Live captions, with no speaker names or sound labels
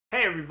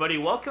Hey everybody,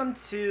 welcome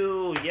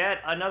to yet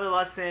another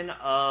lesson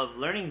of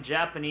learning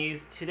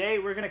Japanese. Today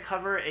we're going to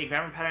cover a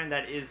grammar pattern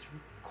that is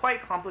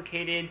quite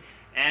complicated,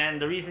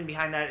 and the reason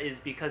behind that is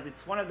because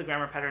it's one of the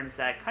grammar patterns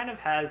that kind of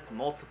has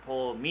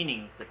multiple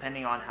meanings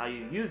depending on how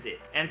you use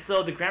it. And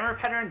so the grammar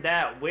pattern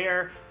that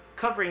we're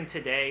covering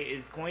today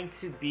is going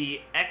to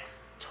be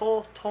X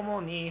to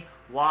tomo ni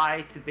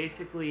Y, to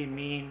basically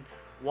mean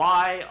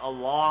Y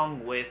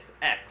along with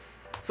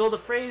X. So the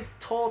phrase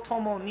to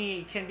tomo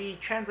ni can be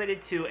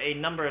translated to a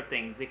number of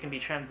things. It can be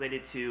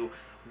translated to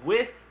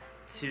with,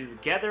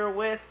 together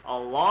with,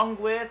 along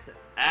with,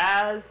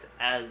 as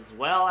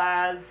well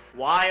as,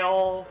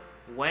 while,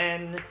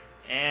 when,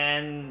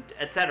 and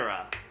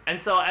etc. And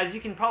so as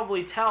you can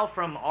probably tell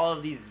from all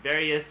of these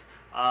various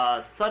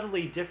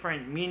subtly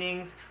different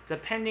meanings,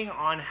 depending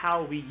on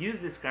how we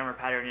use this grammar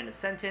pattern in a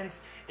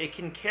sentence, it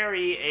can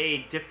carry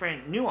a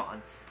different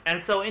nuance.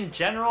 And so in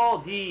general,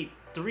 the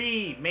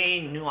three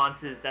main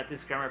nuances that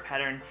this grammar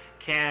pattern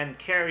can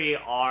carry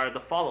are the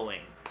following.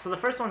 So the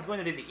first one's going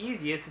to be the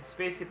easiest. It's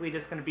basically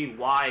just going to be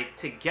Y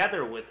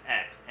together with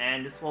X,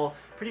 and this will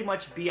pretty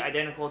much be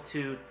identical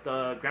to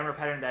the grammar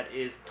pattern that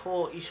is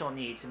to isho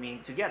ni, to mean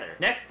together.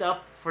 Next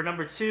up, for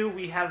number two,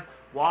 we have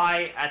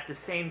Y at the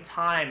same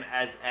time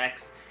as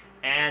X,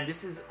 and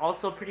this is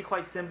also pretty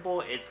quite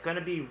simple. It's going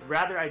to be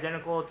rather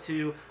identical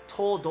to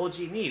to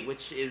doji ni,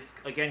 which is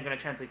again going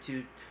to translate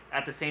to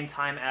at the same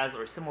time as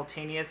or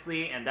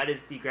simultaneously, and that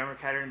is the grammar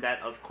pattern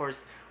that of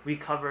course we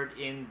covered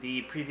in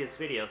the previous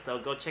video. So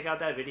go check out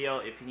that video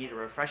if you need a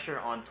refresher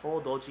on to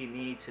doji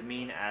ni, to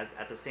mean as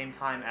at the same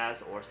time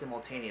as or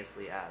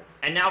simultaneously as.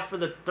 And now for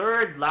the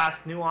third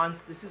last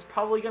nuance, this is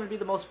probably going to be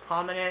the most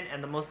prominent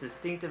and the most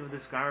distinctive of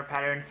this grammar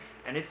pattern,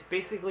 and it's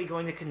basically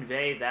going to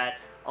convey that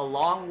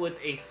along with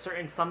a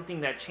certain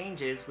something that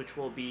changes, which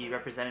will be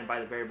represented by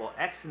the variable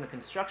x in the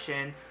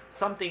construction,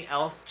 something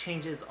else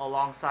changes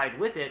alongside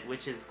with it,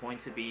 which is going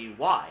to be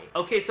y.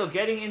 Okay, so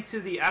getting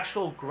into the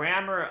actual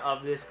grammar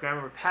of this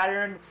grammar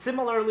pattern,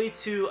 similarly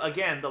to,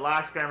 again, the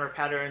last grammar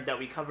pattern that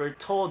we covered,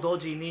 to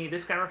doji ni,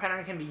 this grammar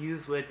pattern can be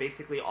used with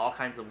basically all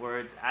kinds of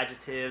words,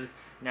 adjectives,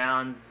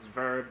 nouns,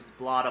 verbs,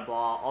 blah blah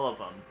blah, all of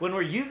them. When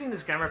we're using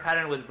this grammar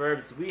pattern with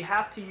verbs, we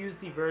have to use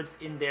the verbs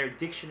in their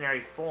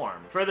dictionary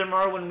form.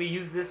 Furthermore, when we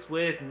use this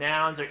with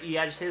nouns or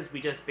e-adjectives,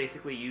 we just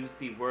basically use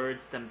the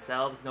words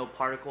themselves, no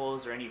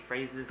particles or any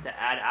phrases to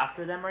add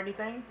after them or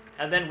anything.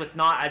 And then with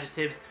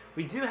not-adjectives,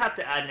 we do have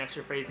to add an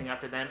extra phrasing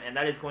after them, and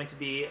that is going to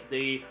be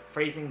the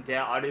phrasing de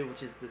aru,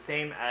 which is the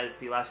same as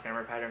the last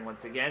grammar pattern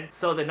once again.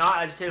 So the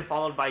not-adjective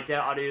followed by de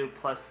aru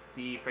plus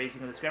the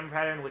phrasing of this grammar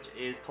pattern, which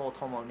is to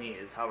tomo ni,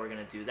 is how we're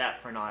going to do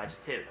that for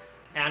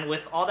not-adjectives. And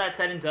with all that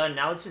said and done,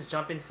 now let's just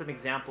jump into some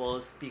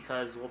examples,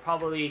 because we'll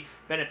probably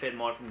benefit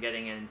more from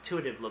getting an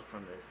intuitive look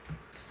from this.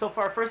 So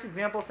for our first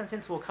example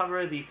sentence, we'll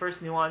cover the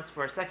first nuance.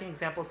 For our second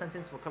example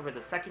sentence, we'll cover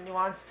the second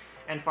nuance.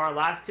 And for our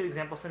last two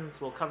example sentences,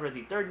 we'll cover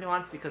the third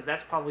nuance, because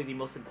that's probably the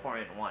most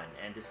important one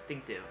and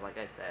distinctive, like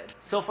I said.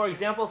 So for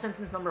example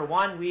sentence number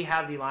one, we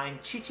have the line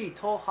Chichi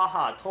to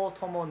haha to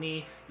tomo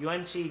ni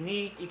yuuenchi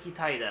ni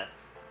ikitai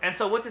desu. And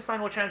so what this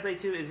line will translate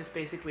to is just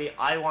basically,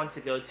 I want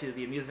to go to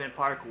the amusement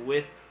park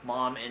with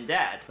mom and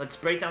dad. Let's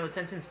break down the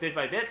sentence bit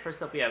by bit.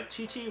 First up, we have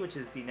Chichi, which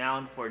is the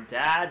noun for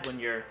dad when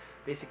you're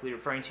basically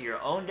referring to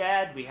your own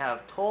dad. We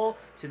have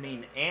to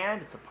mean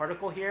and, it's a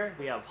particle here.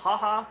 We have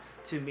haha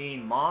to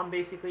mean mom,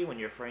 basically when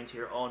you're referring to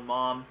your own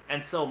mom.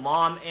 And so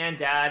mom and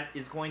dad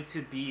is going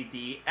to be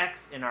the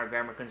x in our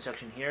grammar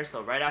construction here.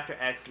 So right after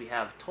x, we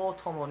have to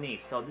tomo ni.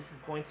 So this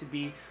is going to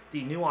be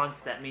the nuance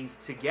that means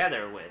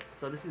together with.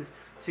 So this is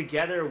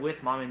together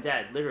with mom and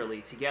dad,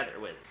 literally together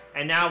with.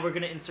 And now we're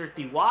going to insert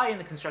the y in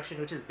the construction,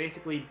 which is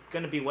basically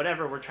going to be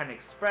whatever we're trying to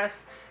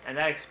express, and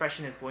that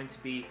expression is going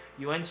to be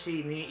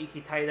yuuenchi ni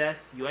ikitai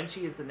desu.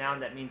 Yuuenchi is the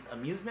noun that means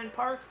amusement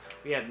park.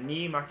 We have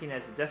ni marking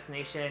as a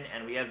destination,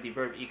 and we have the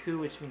verb iku,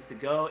 which means to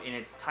go, in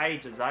its tai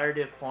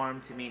desiderative form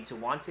to mean to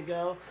want to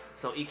go.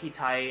 So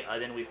ikitai,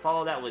 then we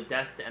follow that with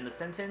desu to end the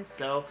sentence.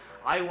 So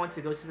I want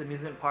to go to the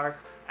amusement park.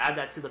 Add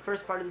that to the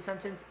first part of the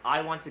sentence.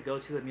 I want to go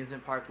to the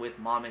amusement park with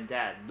mom and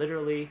dad.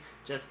 Literally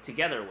just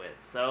together with.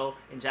 So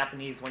in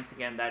Japanese, once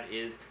again, that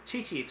is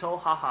Chichi to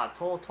haha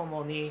to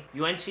tomo ni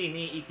yuuenchi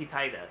ni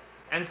ikitai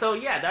desu. And so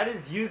yeah, that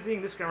is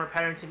using this grammar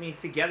pattern to mean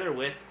together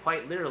with,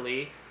 quite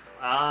literally.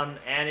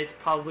 And it's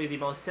probably the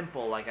most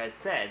simple, like I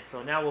said.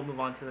 So now we'll move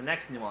on to the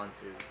next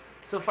nuances.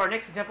 So for our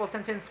next example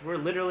sentence, we're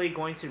literally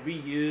going to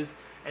reuse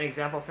an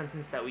example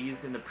sentence that we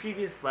used in the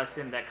previous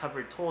lesson that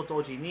covered to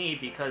doji ni,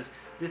 because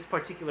this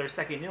particular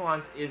second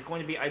nuance is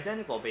going to be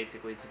identical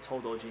basically to to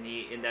doji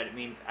ni, in that it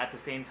means at the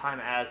same time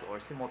as or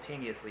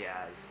simultaneously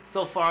as.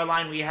 So for our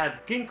line, we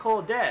have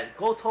ginko de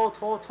goto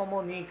to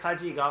tomo ni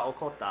kaji ga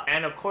okotta.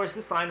 And of course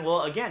this line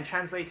will again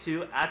translate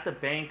to at the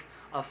bank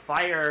a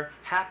fire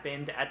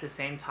happened at the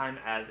same time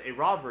as a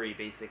robbery,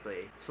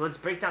 basically. So let's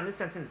break down this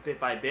sentence bit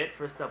by bit.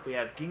 First up, we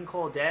have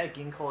ginko de.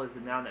 Ginko is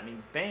the noun that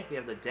means bank. We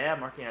have the de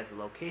marking as the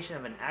location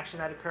of an action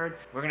that occurred.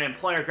 We're going to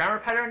employ our grammar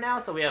pattern now.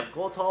 So we have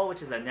goto,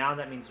 which is a noun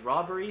that means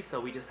robbery. So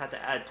we just have to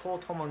add to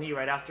tomo ni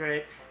right after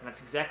it. And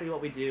that's exactly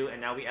what we do. And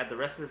now we add the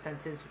rest of the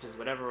sentence, which is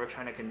whatever we're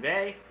trying to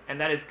convey. And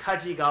that is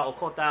kaji ga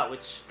okota,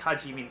 which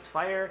kaji means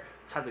fire.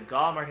 Have the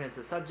ga marking as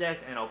the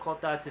subject, and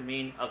okota to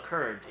mean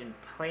occurred in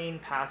plain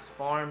past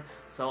form.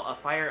 So a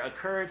fire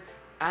occurred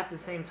at the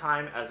same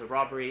time as a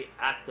robbery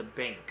at the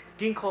bank.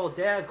 Ginko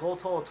de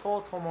goto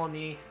to tomo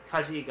ni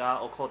kaji ga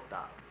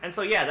okota. And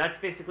so yeah, that's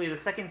basically the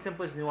second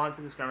simplest nuance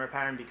of this grammar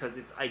pattern because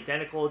it's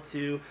identical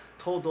to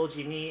to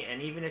doji ni,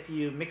 and even if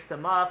you mix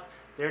them up,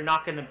 they're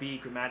not going to be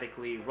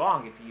grammatically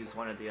wrong if you use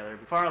one or the other.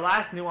 For our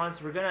last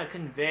nuance, we're going to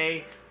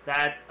convey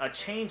that a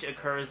change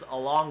occurs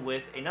along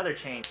with another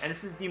change. And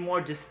this is the more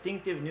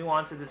distinctive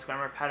nuance of this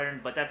grammar pattern,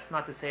 but that's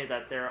not to say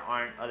that there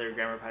aren't other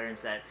grammar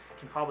patterns that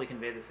can probably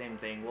convey the same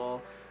thing.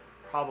 We'll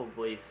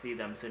probably see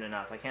them soon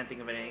enough. I can't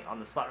think of any on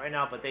the spot right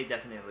now, but they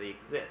definitely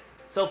exist.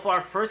 So for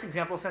our first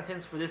example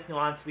sentence for this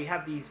nuance, we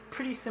have these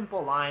pretty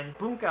simple line,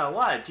 bunka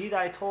wa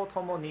jidai to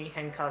tomo ni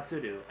henka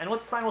suru. And what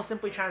this line will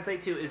simply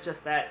translate to is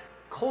just that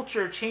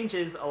culture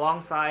changes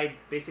alongside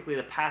basically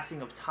the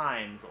passing of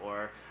times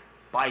or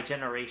by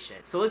generation.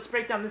 So let's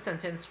break down this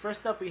sentence.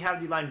 First up, we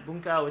have the line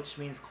bunka, which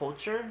means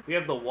culture. We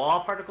have the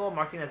wa particle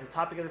marking as the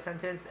topic of the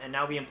sentence, and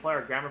now we employ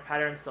our grammar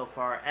pattern. So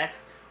for our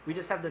x, we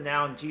just have the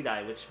noun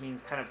jidai, which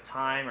means kind of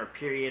time or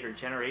period or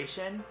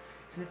generation.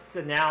 Since it's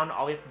a noun,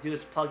 all we have to do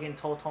is plug in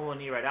to tomo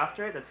ni right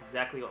after it. That's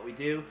exactly what we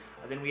do.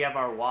 Then we have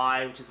our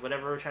y, which is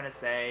whatever we're trying to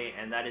say,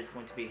 and that is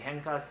going to be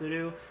henka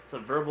suru. It's a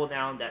verbal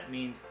noun that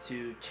means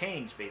to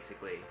change,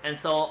 basically. And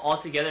so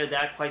altogether,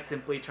 that quite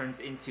simply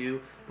turns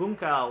into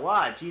bunka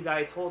wa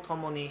jidai to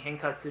tomo ni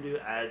henka suru,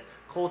 as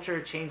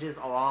culture changes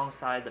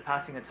alongside the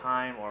passing of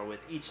time or with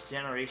each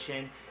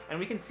generation. And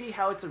we can see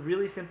how it's a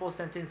really simple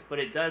sentence, but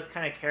it does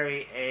kind of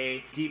carry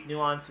a deep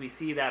nuance. We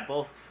see that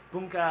both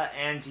bunka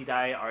and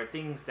jidai are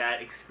things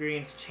that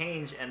experience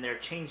change, and their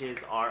changes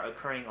are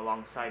occurring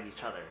alongside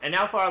each other. And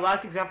now for our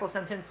last example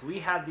sentence, we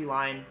have the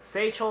line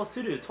seichou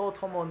suru to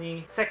tomo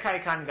ni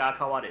sekaikan ga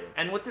kawaru.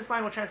 And what this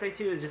line will translate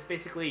to is just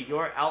basically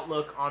your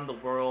outlook on the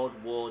world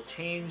will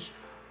change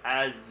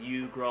as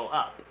you grow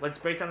up. Let's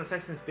break down the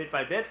sentence bit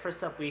by bit.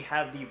 First up, we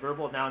have the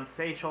verbal noun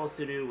seichou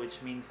suru,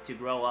 which means to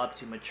grow up,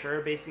 to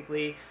mature,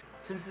 basically.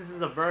 Since this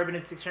is a verb in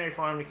its dictionary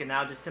form, we can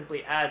now just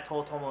simply add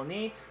to tomo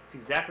ni. It's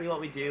exactly what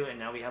we do, and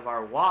now we have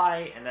our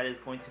y, and that is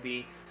going to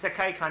be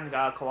sekaikan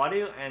ga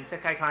kawaru, and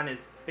sekaikan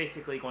is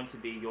basically going to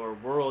be your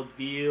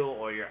worldview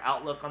or your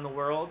outlook on the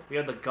world. We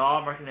have the ga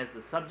marking as the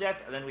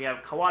subject, and then we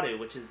have kawaru,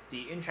 which is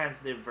the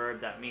intransitive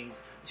verb that means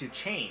to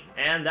change.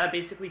 And that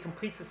basically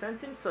completes the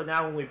sentence. So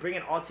now when we bring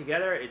it all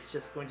together, it's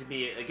just going to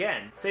be,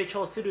 again,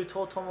 seichou suru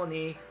to tomo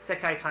ni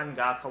sekaikan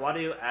ga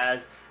kawaru,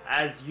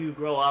 as you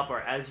grow up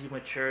or as you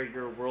mature,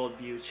 your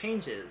worldview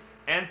changes.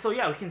 And so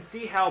yeah, we can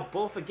see how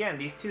both, again,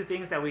 these two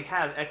things that we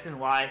have, x and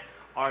y,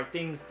 are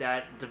things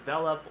that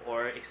develop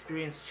or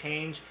experience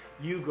change.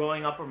 You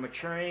growing up or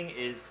maturing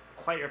is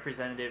quite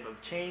representative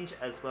of change,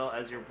 as well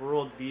as your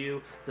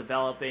worldview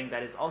developing.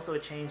 That is also a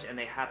change, and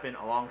they happen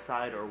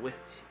alongside or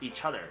with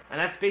each other. And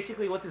that's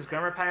basically what this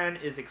grammar pattern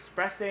is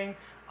expressing.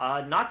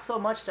 Not so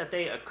much that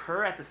they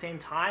occur at the same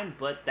time,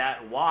 but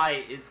that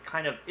y is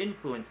kind of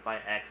influenced by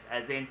x,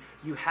 as in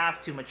you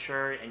have to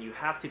mature and you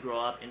have to grow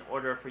up in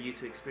order for you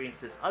to experience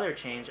this other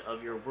change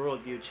of your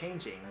worldview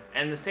changing.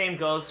 And the same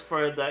goes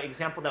for the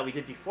example that we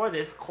did before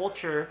this.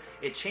 Culture,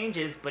 it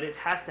changes, but it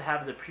has to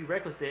have the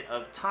prerequisite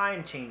of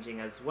time changing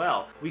as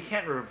well. We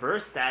can't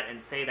reverse that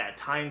and say that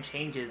time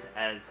changes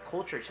as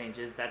culture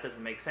changes. That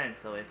doesn't make sense.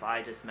 So if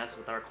I just mess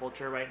with our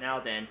culture right now,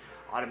 then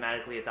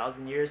automatically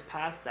 1,000 years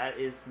pass. That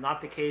is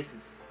not the case.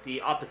 It's the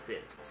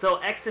opposite. So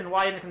x and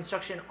y in the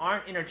construction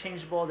aren't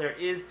interchangeable. There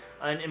is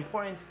an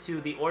importance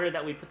to the order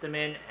that we put them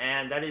in,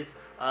 and that is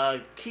a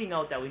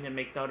keynote that we need to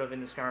make note of in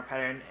this grammar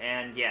pattern.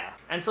 And yeah,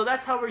 and so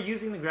that's how we're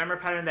using the grammar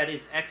pattern that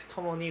is x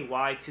tomo ni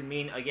y to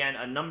mean, again,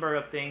 a number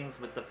of things,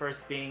 with the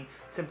first being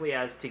simply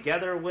as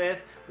together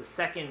with, the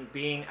second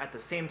being at the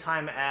same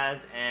time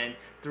as, and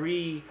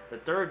the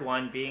third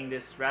one being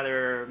this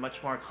rather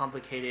much more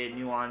complicated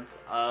nuance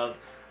of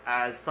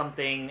as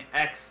something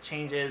x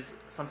changes,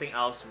 something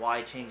else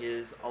y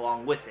changes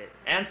along with it.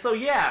 And so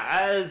yeah,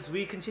 as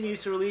we continue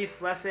to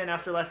release lesson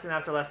after lesson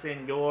after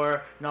lesson,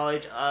 your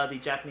knowledge of the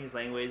Japanese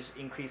language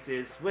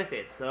increases with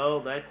it.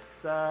 So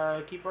let's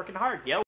keep working hard. Yo!